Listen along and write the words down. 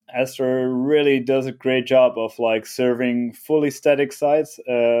Astro really does a great job of like serving fully static sites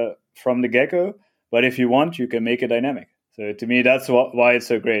from the get-go. But if you want, you can make it dynamic. So to me, that's why it's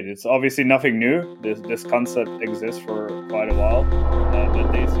so great. It's obviously nothing new. This concept exists for quite a while,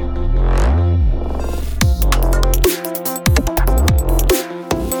 but they seem to do it.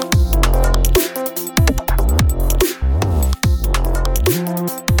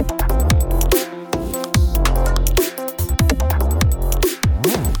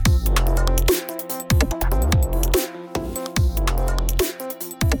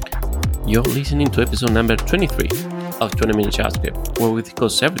 You're listening to episode number 23 of 20 Minute JavaScript, where we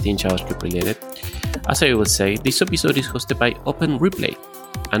discuss everything JavaScript related. As I always say, this episode is hosted by Open Replay,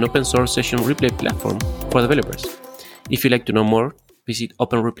 an open source session replay platform for developers. If you'd like to know more, visit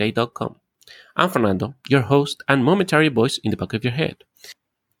openreplay.com. I'm Fernando, your host and momentary voice in the back of your head.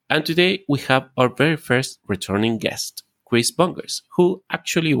 And today we have our very first returning guest, Chris Bongers, who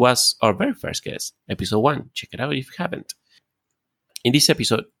actually was our very first guest, episode 1. Check it out if you haven't. In this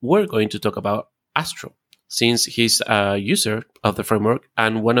episode, we're going to talk about Astro, since he's a user of the framework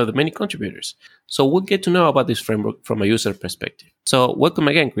and one of the many contributors. So we'll get to know about this framework from a user perspective. So welcome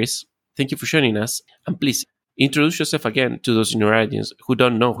again, Chris. Thank you for joining us. And please introduce yourself again to those in your audience who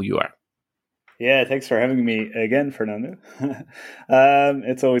don't know who you are. Yeah, thanks for having me again, Fernando.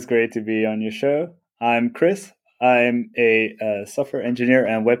 It's always great to be on your show. I'm Chris. I'm a software engineer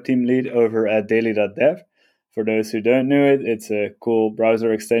and web team lead over at daily.dev. For those who don't know it, it's a cool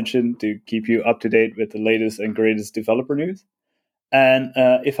browser extension to keep you up to date with the latest and greatest developer news. And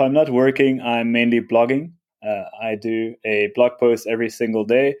if I'm not working, I'm mainly blogging. I do a blog post every single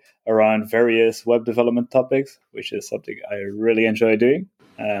day around various web development topics, which is something I really enjoy doing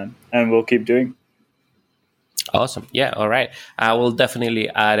and will keep doing. Awesome. Yeah. All right. I will definitely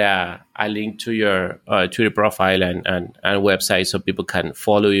add a link to your Twitter profile and website so people can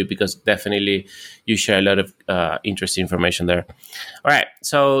follow you, because definitely you share a lot of interesting information there. All right.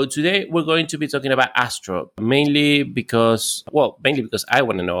 So today we're going to be talking about Astro, mainly because I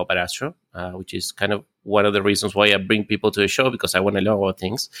want to know about Astro, which is kind of one of the reasons why I bring people to the show, because I want to know about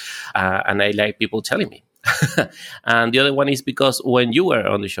things and I like people telling me. And the other one is because when you were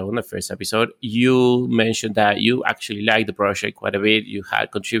on the show in the first episode, you mentioned that you actually liked the project quite a bit. You had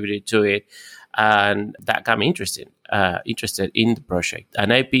contributed to it, and that got me interested in the project.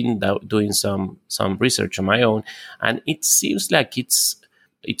 And I've been doing some research on my own, and it seems like it's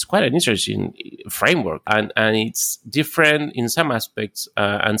quite an interesting framework, and it's different in some aspects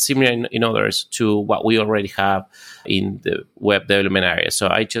and similar in others to what we already have in the web development area. So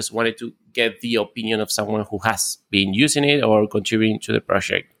I just wanted to get the opinion of someone who has been using it or contributing to the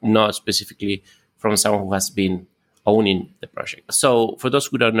project, not specifically from someone who has been owning the project. So for those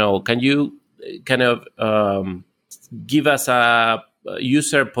who don't know, can you kind of give us a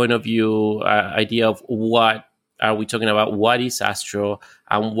user point of view idea of what are we talking about? What is Astro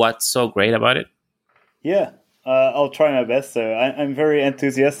and what's so great about it? Yeah, I'll try my best. So I'm very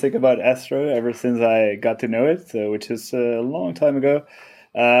enthusiastic about Astro ever since I got to know it, which is a long time ago.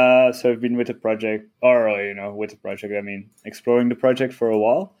 So I've been with the project, exploring the project for a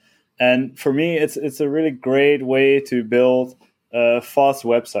while. And for me, it's a really great way to build fast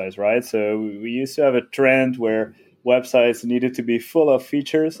websites, right? So we used to have a trend where websites needed to be full of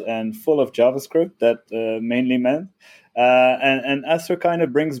features and full of JavaScript that mainly meant. And Astro kind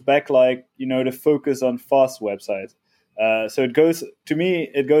of brings back the focus on fast websites. So it goes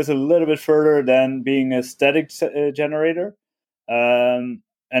a little bit further than being a static generator. And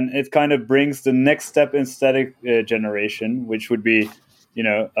it kind of brings the next step in static generation, which would be,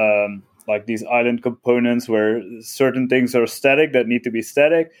 like these island components where certain things are static that need to be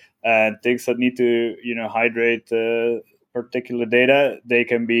static, and things that need to, hydrate particular data, they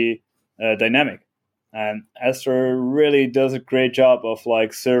can be dynamic. And Astro really does a great job of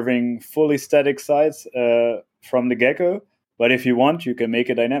like serving fully static sites from the get-go. But if you want, you can make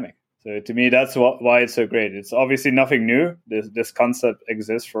it dynamic. So to me, that's why it's so great. It's obviously nothing new. This concept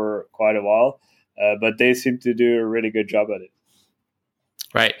exists for quite a while, but they seem to do a really good job at it.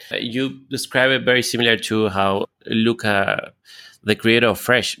 Right. You describe it very similar to how Luca, the creator of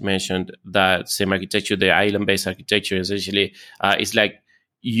Fresh, mentioned that same architecture, the island-based architecture, essentially is like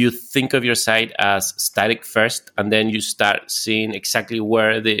you think of your site as static first, and then you start seeing exactly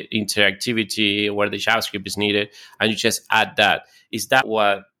where the interactivity, where the JavaScript is needed, and you just add that. Is that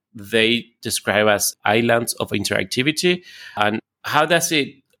what they describe as islands of interactivity? And how does it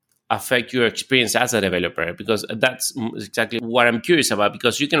affect your experience as a developer? Because that's exactly what I'm curious about,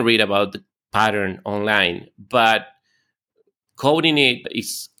 because you can read about the pattern online, but coding it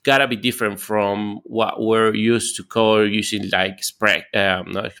is gotta be different from what we're used to code using like Express,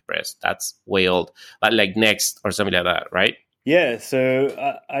 not Express, that's way old, but like Next or something like that, right? Yeah,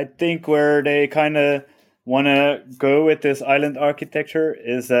 so I think where they kind of want to go with this island architecture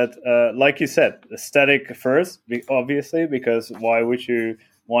is that, like you said, static first, obviously, because why would you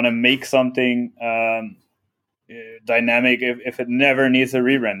want to make something dynamic if it never needs a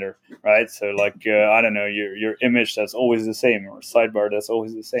re-render, right? So like, I don't know, your image that's always the same, or sidebar that's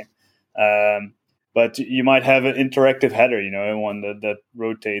always the same. But you might have an interactive header, one that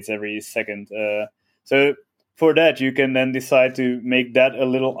rotates every second. So for that, you can then decide to make that a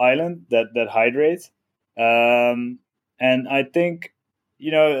little island that hydrates. And I think,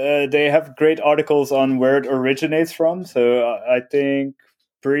 they have great articles on where it originates from. So I think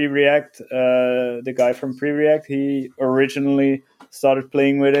Pre-React, the guy from Pre-React, he originally started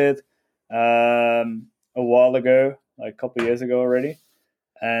playing with it a while ago, like a couple of years ago already.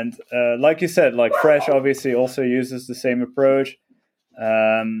 And like you said, like Fresh obviously also uses the same approach.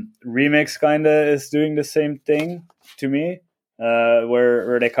 Remix kind of is doing the same thing to me,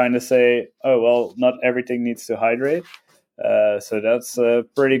 where they kind of say, oh, well, not everything needs to hydrate. So that's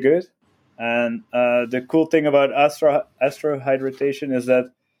pretty good. And the cool thing about Astro hydration is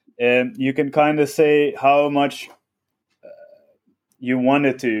that you can kind of say how much you want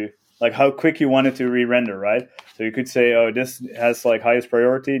it to, like how quick you want it to re-render, right? So you could say, oh, this has like highest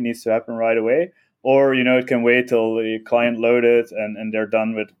priority, needs to happen right away. Or, it can wait till the client loaded and they're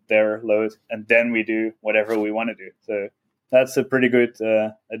done with their load, and then we do whatever we want to do. So that's a pretty good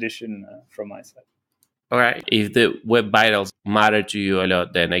addition from my side. All right. If the web vitals matter to you a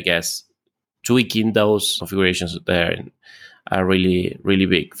lot, then I guess tweaking those configurations there are really, really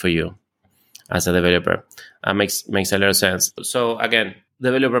big for you as a developer. Makes a lot of sense. So again,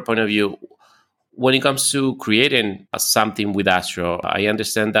 developer point of view, when it comes to creating something with Astro, I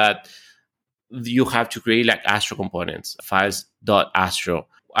understand that you have to create like Astro components, files.astro.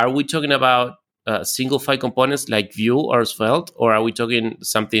 Are we talking about single file components like Vue or Svelte, or are we talking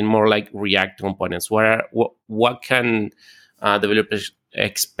something more like React components? What can developers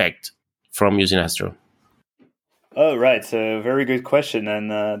expect from using Astro? Oh, right. So very good question.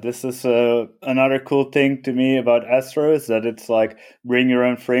 And this is another cool thing to me about Astro is that it's like bring your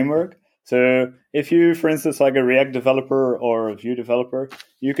own framework. So if you, for instance, like a React developer or a Vue developer,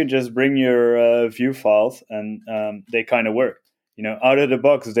 you can just bring your Vue files and they kind of work. Out of the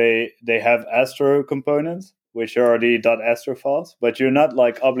box, they have Astro components, which are the .astro files, but you're not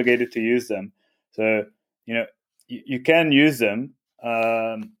like obligated to use them. So, you can use them.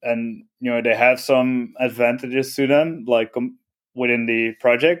 And they have some advantages to them, like within the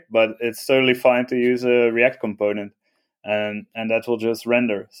project, but it's totally fine to use a React component, and that will just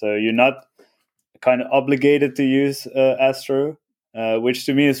render. So you're not kind of obligated to use Astro, which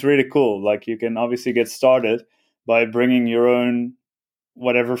to me is really cool. Like you can obviously get started by bringing your own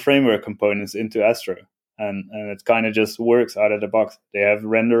whatever framework components into Astro, and it kind of just works out of the box. They have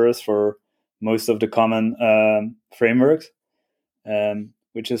renderers for most of the common frameworks.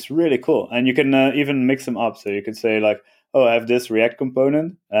 Which is really cool. And you can even mix them up. So you could say like, oh, I have this React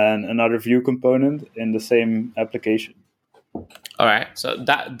component and another Vue component in the same application. All right. So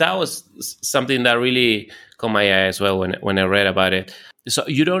that was something that really caught my eye as well when I read about it. So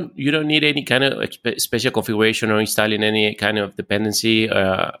you don't need any kind of special configuration or installing any kind of dependency.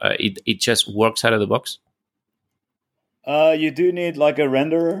 It just works out of the box. You do need like a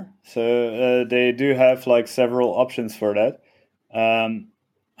renderer. So they do have like several options for that.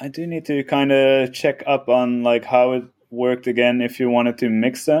 I do need to kind of check up on like how it worked again if you wanted to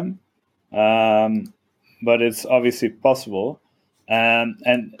mix them, but it's obviously possible.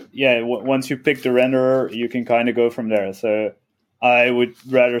 And yeah, once you pick the renderer, you can kind of go from there. So I would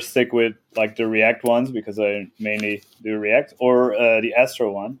rather stick with like the React ones because I mainly do React, or the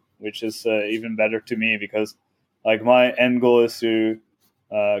Astro one, which is even better to me because like my end goal is to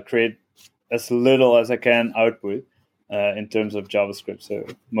create as little as I can output. In terms of JavaScript. So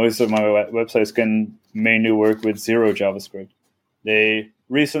most of my websites can mainly work with zero JavaScript. They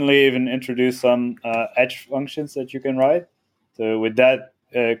recently even introduced some edge functions that you can write. So with that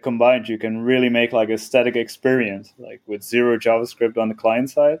combined, you can really make like a static experience, like with zero JavaScript on the client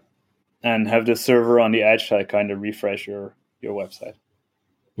side, and have the server on the edge side kind of refresh your website.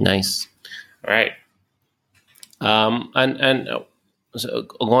 Nice. All right. And so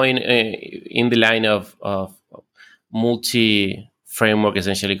going in the line of multi-framework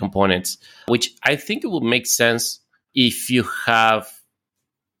essentially components, which I think it would make sense if you have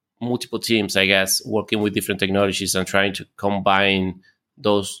multiple teams, I guess, working with different technologies and trying to combine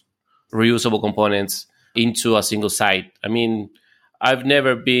those reusable components into a single site. I mean, I've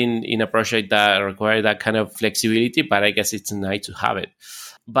never been in a project that required that kind of flexibility, but I guess it's nice to have it.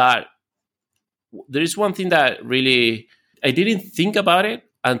 But there is one thing that really, I didn't think about it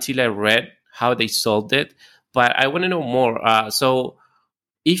until I read how they solved it, but I want to know more. So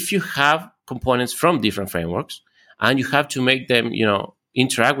if you have components from different frameworks and you have to make them,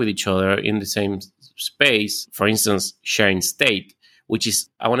 interact with each other in the same space, for instance, sharing state, which is,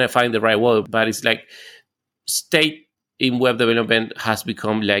 I want to find the right word, but it's like state in web development has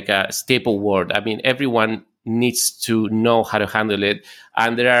become like a staple word. I mean, everyone needs to know how to handle it.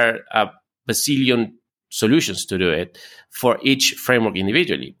 And there are a bazillion solutions to do it for each framework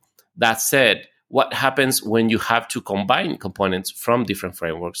individually. That said, what happens when you have to combine components from different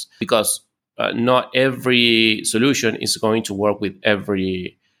frameworks? Because not every solution is going to work with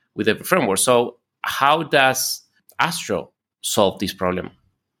every framework. So how does Astro solve this problem?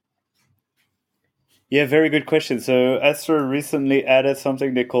 Yeah, very good question. So Astro recently added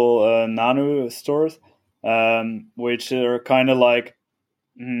something they call nano stores, which are kind of like,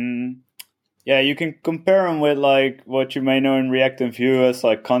 you can compare them with like what you may know in React and Vue as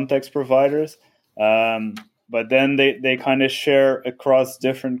like context providers. But then they kind of share across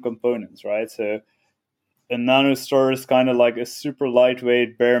different components, right? So a nano store is kind of like a super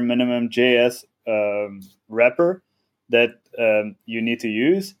lightweight bare minimum JS wrapper that you need to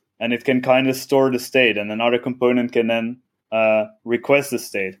use. And it can kind of store the state, and another component can then request the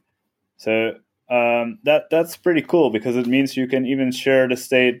state. So that's pretty cool, because it means you can even share the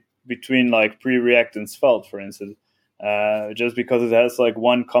state between like pre-React and Svelte, for instance, just because it has like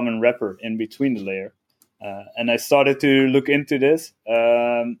one common wrapper in between the layer. And I started to look into this,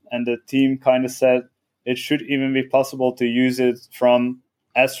 and the team kind of said it should even be possible to use it from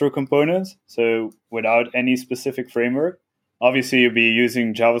Astro components, so without any specific framework. Obviously, you'll be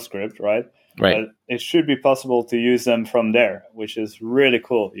using JavaScript, right? Right. But it should be possible to use them from there, which is really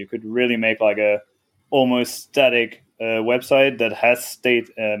cool. You could really make like a almost static website that has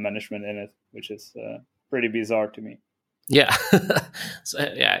state management in it, which is pretty bizarre to me. Yeah. So,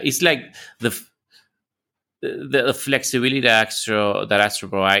 yeah, it's like the flexibility that Astro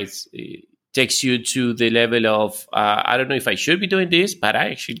provides takes you to the level of I don't know if I should be doing this, but I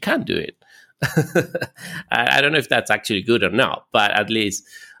actually can do it. I don't know if that's actually good or not, but at least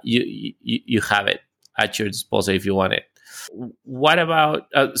you have it at your disposal if you want it. What about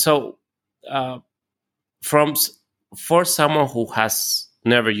for someone who has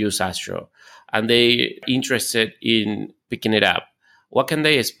never used Astro and they interested in picking it up, what can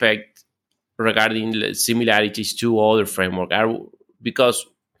they expect regarding the similarities to other framework? Because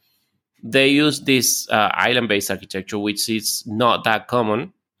they use this island-based architecture, which is not that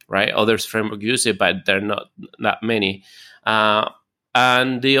common, right? Others framework use it, but they're not that many.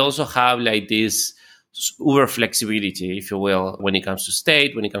 And they also have like this uber flexibility, if you will, when it comes to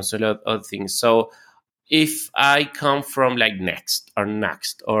state, when it comes to a lot of other things. So if I come from like Next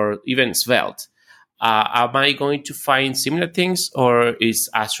or even Svelte, am I going to find similar things, or is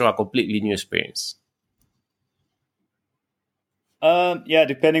Astro a completely new experience?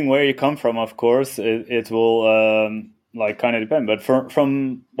 Depending where you come from, of course, it will like kind of depend. But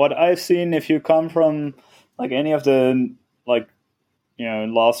from what I've seen, if you come from like any of the like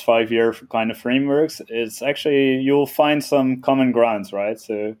last 5 year kind of frameworks, it's actually you'll find some common grounds, right?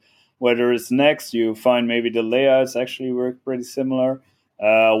 So whether it's Next, you find maybe the layouts actually work pretty similar.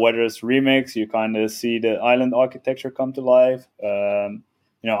 Whether it's Remix, you kind of see the island architecture come to life.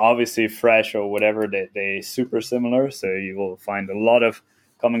 Obviously Fresh or whatever, they super similar, so you will find a lot of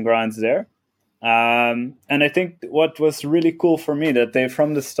common grounds there. And I think what was really cool for me that they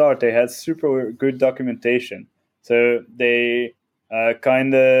from the start they had super good documentation. So they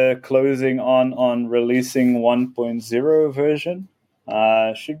kind of closing on releasing 1.0 version.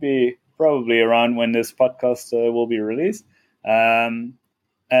 Should be probably around when this podcast will be released.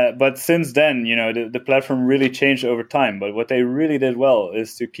 But since then, the platform really changed over time. But what they really did well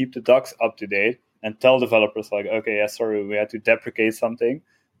is to keep the docs up to date and tell developers like, okay, yeah, sorry, we had to deprecate something,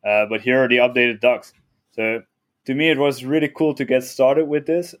 but here are the updated docs. So to me, it was really cool to get started with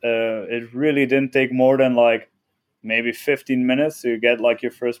this. It really didn't take more than like maybe 15 minutes to get like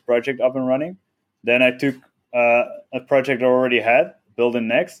your first project up and running. Then I took a project I already had, built in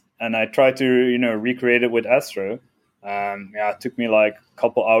Next, and I tried to recreate it with Astro. It took me like a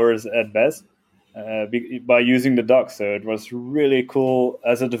couple hours at best by using the docs. So it was really cool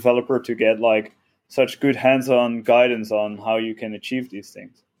as a developer to get like such good hands-on guidance on how you can achieve these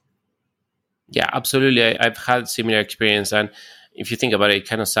things. Yeah, absolutely. I've had similar experience, and if you think about it, it's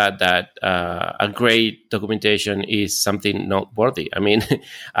kind of sad that a great documentation is something noteworthy. I mean,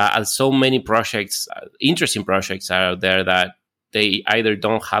 so many projects, interesting projects are out there that they either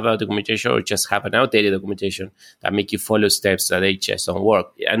don't have a documentation or just have an outdated documentation that make you follow steps that they just don't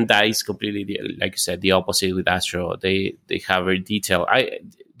work. And that is completely, like you said, the opposite with Astro. They have very detailed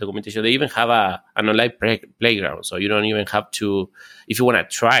documentation. They even have an online playground, so you don't even have to, if you want to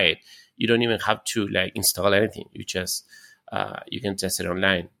try it, you don't even have to like install anything. You just you can test it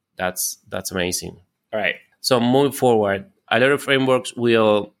online. That's amazing. All right. So moving forward, a lot of frameworks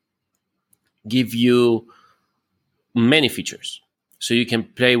will give you many features, so you can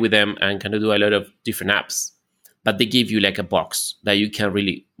play with them and kind of do a lot of different apps. But they give you like a box that you can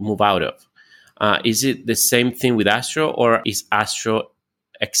really move out of. Is it the same thing with Astro, or is Astro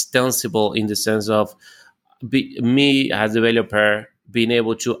extensible in the sense of me as a developer being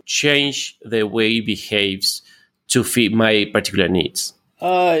able to change the way it behaves to fit my particular needs?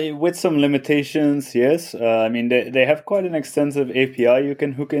 With some limitations, yes. I mean, they have quite an extensive API you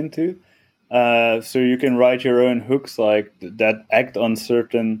can hook into. So you can write your own hooks like that act on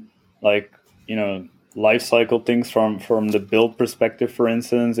certain, like, life cycle things from the build perspective, for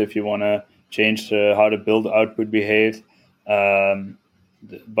instance, if you want to change how the build output behaves.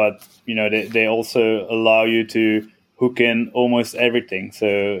 But, they also allow you to hook in almost everything.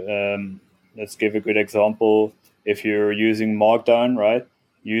 So let's give a good example. If you're using Markdown, right?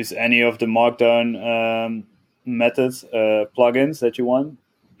 Use any of the Markdown methods, plugins that you want,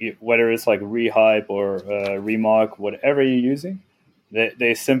 whether it's like Rehype or Remark, whatever you're using.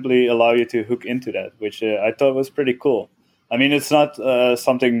 They simply allow you to hook into that, which I thought was pretty cool. I mean, it's not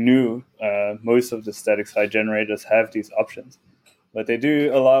something new. Most of the static site generators have these options, but they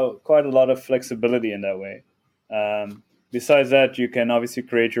do allow quite a lot of flexibility in that way. Besides that, you can obviously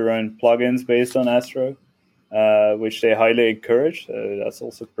create your own plugins based on Astro, which they highly encourage. That's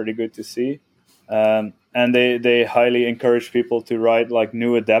also pretty good to see. And they highly encourage people to write like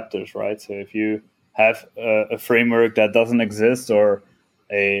new adapters, right? So if you have a framework that doesn't exist, or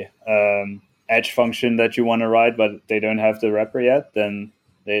a edge function that you want to write, but they don't have the wrapper yet, then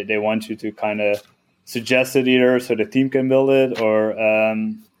they want you to kind of suggest it either so the team can build it, or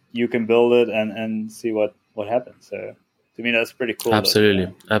you can build it and see what happens. So to me, that's pretty cool. Absolutely.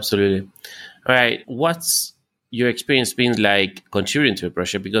 All right. What's your experience been like contributing to a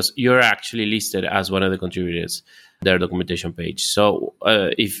project? Because you're actually listed as one of the contributors, their documentation page. So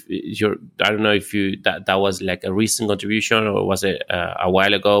if you're, I don't know if that was like a recent contribution, or was it a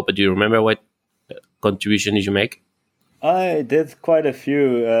while ago, but do you remember what contribution did you make? I did quite a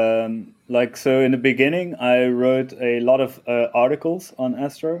few. So in the beginning, I wrote a lot of articles on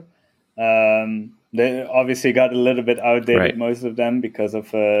Astro. They obviously got a little bit outdated, right, most of them, because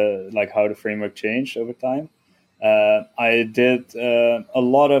of how the framework changed over time. I did a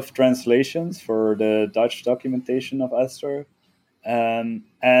lot of translations for the Dutch documentation of Astro. And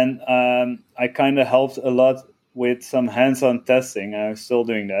I kind of helped a lot with some hands-on testing. I'm still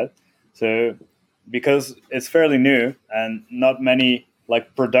doing that. So because it's fairly new and not many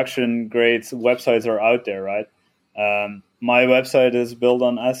like production grade websites are out there, right? My website is built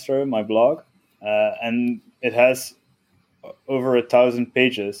on Astro, my blog, and it has over 1,000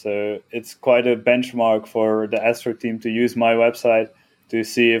 pages. So it's quite a benchmark for the Astro team to use my website to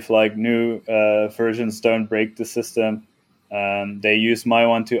see if like new versions don't break the system. They use my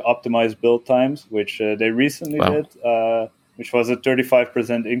one to optimize build times, which they recently did, which was a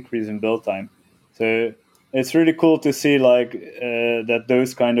 35% increase in build time. So it's really cool to see that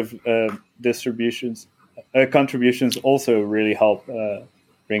those kind of contributions also really help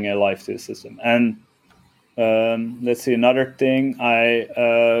bring a life to the system. And let's see, another thing, I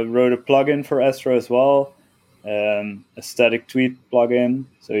wrote a plugin for Astro as well, a static tweet plugin,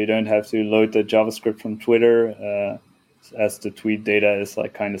 so you don't have to load the JavaScript from Twitter, as the tweet data is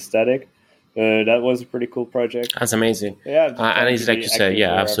like kind of static. That was a pretty cool project. That's amazing. Yeah, and it's like you said,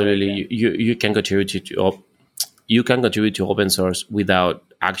 yeah, absolutely. You can contribute to open source without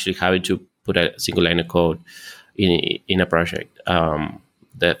actually having to put a single line of code in a project.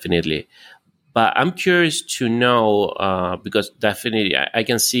 Definitely. But I'm curious to know, because definitely I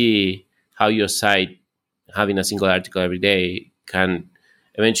can see how your site, having a single article every day, can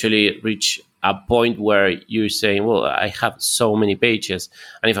eventually reach a point where you're saying, well, I have so many pages,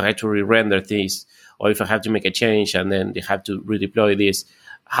 and if I have to re-render this, or if I have to make a change and then they have to redeploy this,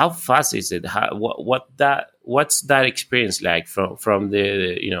 how fast is it? What's that experience like from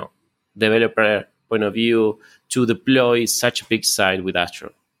the developer point of view to deploy such a big site with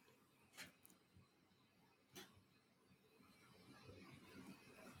Astro?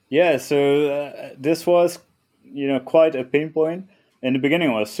 Yeah, so this was, quite a pain point. In the beginning,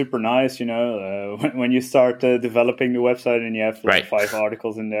 it was super nice, when you start developing the website and you have 5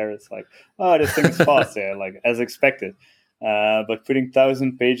 articles in there, it's like, oh, this thing is fast, yeah, like as expected. but putting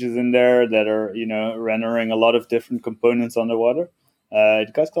 1,000 pages in there that are, rendering a lot of different components underwater,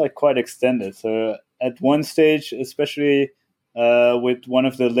 it got like quite extended. So at one stage, especially with one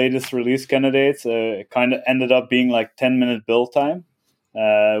of the latest release candidates, it kind of ended up being like 10-minute build time,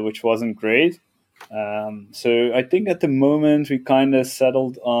 which wasn't great. So I think at the moment we kind of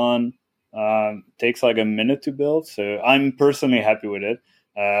settled on takes like a minute to build. So I'm personally happy with it.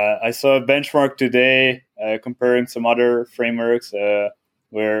 I saw a benchmark today comparing some other frameworks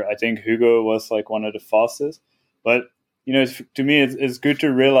where I think Hugo was like one of the fastest. But to me, it's good to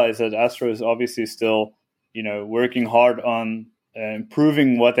realize that Astro is obviously still working hard on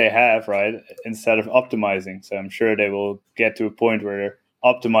improving what they have, right, instead of optimizing. So I'm sure they will get to a point where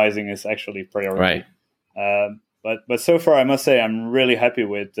optimizing is actually priority. Right. But so far, I must say I'm really happy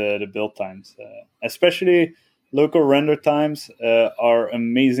with the build times, especially local render times are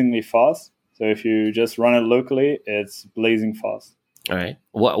amazingly fast. So if you just run it locally, it's blazing fast. All right.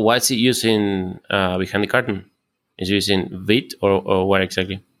 What's it using behind the curtain? Is it using Vite or what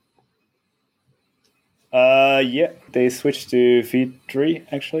exactly? Yeah, they switched to V3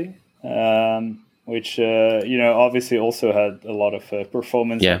 actually, which obviously also had a lot of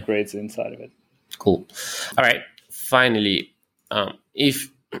performance upgrades inside of it. Cool. All right. Finally, if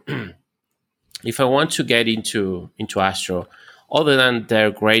if I want to get into Astro, other than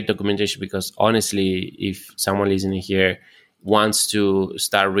their great documentation, because honestly, if someone listening here wants to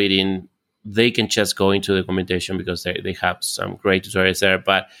start reading, they can just go into the documentation because they have some great tutorials there.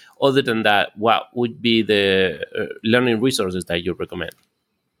 But other than that, what would be the learning resources that you recommend?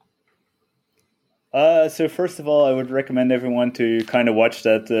 So first of all, I would recommend everyone to kind of watch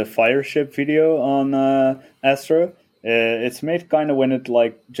that Fireship video on Astro. It's made kind of when it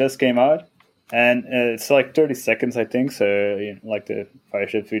like just came out, and it's like 30 seconds, I think. So like the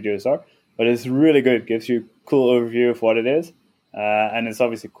Fireship videos are, but it's really good. Gives you a cool overview of what it is, and it's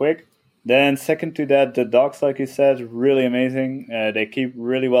obviously quick. Then second to that, the docs, like you said, really amazing. They keep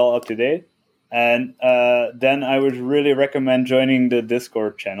really well up to date. And then I would really recommend joining the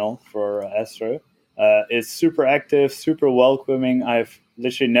Discord channel for Astro. It's super active, super welcoming. I've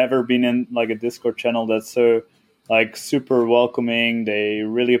literally never been in like a Discord channel that's so like super welcoming. They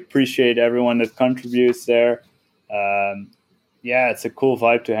really appreciate everyone that contributes there. Yeah, it's a cool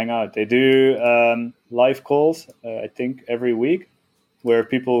vibe to hang out. They do live calls, I think, every week, where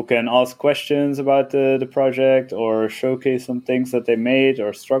people can ask questions about the project or showcase some things that they made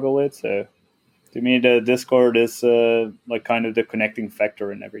or struggle with. So to me, the Discord is like kind of the connecting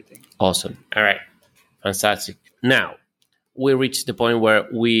factor in everything. Awesome. All right. Fantastic. Now, we reached the point where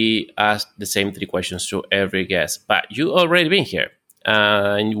we ask the same three questions to every guest, but you already been here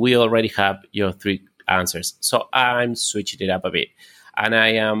and we already have your three answers. So I'm switching it up a bit and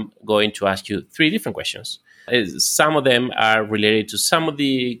I am going to ask you three different questions. Some of them are related to some of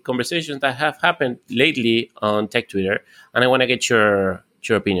the conversations that have happened lately on Tech Twitter, and I want to get your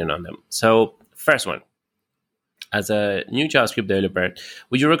opinion on them. So first one, as a new JavaScript developer,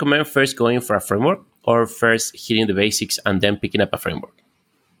 would you recommend first going for a framework or first hitting the basics and then picking up a framework?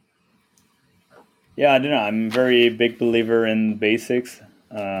 Yeah, I don't know. I'm a very big believer in basics.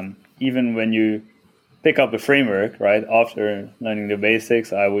 Even when you pick up a framework, right, after learning the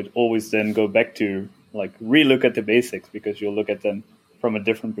basics, I would always then go back to like relook at the basics because you'll look at them from a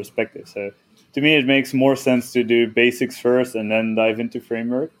different perspective. So to me, it makes more sense to do basics first and then dive into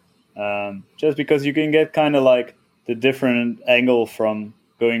framework. Just because you can get kind of like the different angle from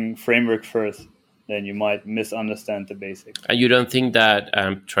going framework first, then you might misunderstand the basics. And you don't think that,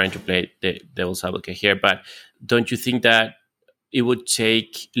 I'm trying to play the devil's advocate here, but don't you think that it would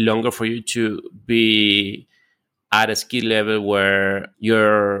take longer for you to be at a skill level where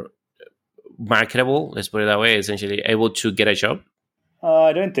you're marketable, let's put it that way, essentially able to get a job?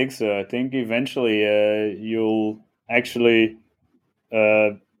 I don't think so. I think eventually you'll actually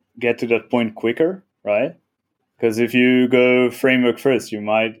get to that point quicker, right? Because if you go framework first, you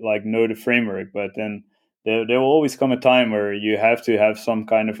might like know the framework, but then there will always come a time where you have to have some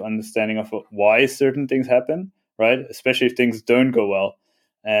kind of understanding of why certain things happen, right? Especially if things don't go well.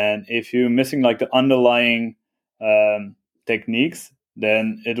 And if you're missing like the underlying techniques,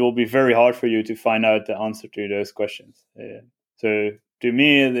 then it will be very hard for you to find out the answer to those questions. So to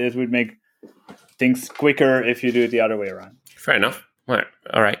me, it would make things quicker if you do it the other way around. Fair enough.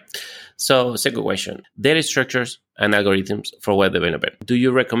 All right. So, second question, data structures and algorithms for web development. Do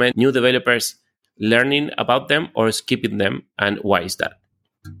you recommend new developers learning about them or skipping them? And why is that?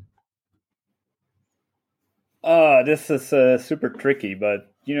 This is super tricky,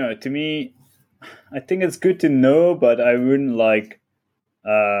 but to me, I think it's good to know, but I wouldn't like,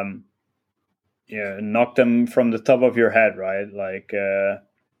 knock them from the top of your head, right? Like,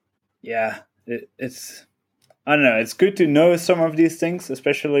 it's I don't know. It's good to know some of these things,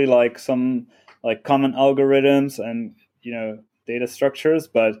 especially like some like common algorithms and data structures,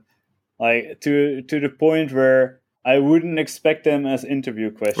 but like to the point where I wouldn't expect them as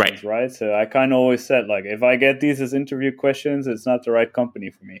interview questions, right? So I kind of always said, like, if I get these as interview questions, it's not the right company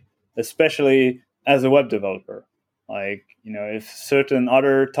for me, especially as a web developer. Like, if certain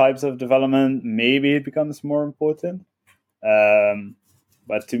other types of development, maybe it becomes more important.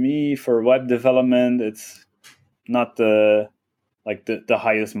 But to me, for web development, it's not the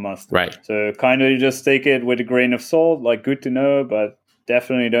highest must. Right. So kind of you just take it with a grain of salt, like good to know, but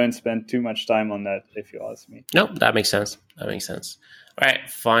definitely don't spend too much time on that, if you ask me. No, that makes sense. All right,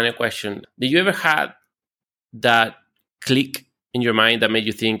 final question. Did you ever had that click in your mind that made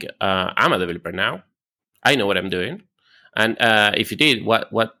you think, I'm a developer now? I know what I'm doing. And if you did, what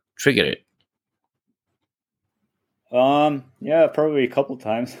triggered it? Yeah, probably a couple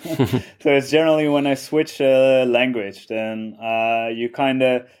times. So it's generally when I switch language, then you kind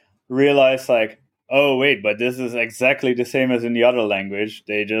of realize like, oh wait, but this is exactly the same as in the other language.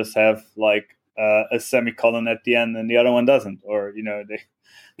 They just have like a semicolon at the end, and the other one doesn't. Or they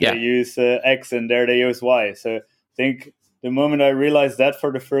use X and there they use Y. So I think the moment I realized that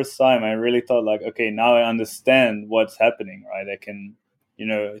for the first time, I really thought like, okay, now I understand what's happening, right? I can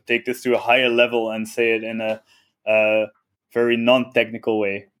take this to a higher level and say it in a very non-technical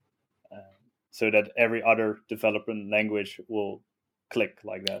way, so that every other development language will click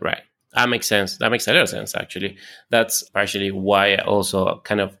like that. Right. That makes sense. That makes a lot of sense, actually. That's partially why I also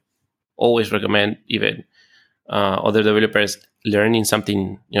kind of always recommend even other developers learning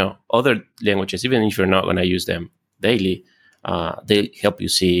something, other languages, even if you're not going to use them daily. They help you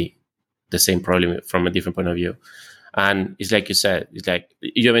see the same problem from a different point of view. And it's like you said, it's like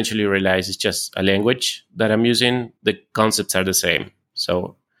you eventually realize it's just a language that I'm using. The concepts are the same.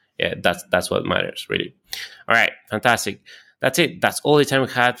 So yeah, that's what matters, really. All right, fantastic. That's it. That's all the time we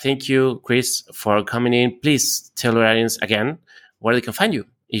had. Thank you, Chris, for coming in. Please tell our audience again where they can find you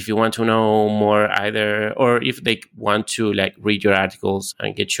if you want to know more either, or if they want to like read your articles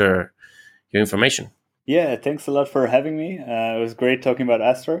and get your information. Yeah, thanks a lot for having me. It was great talking about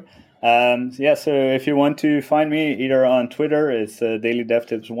Astro. So if you want to find me either on Twitter, it's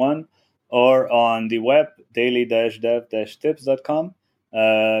daily-dev-tips1, or on the web, daily-dev-tips.com.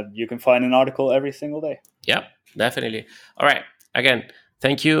 You can find an article every single day. Yeah, definitely. All right. Again,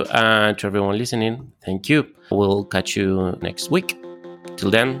 thank you. To everyone listening, thank you. We'll catch you next week. Till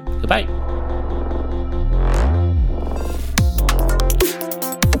then, goodbye.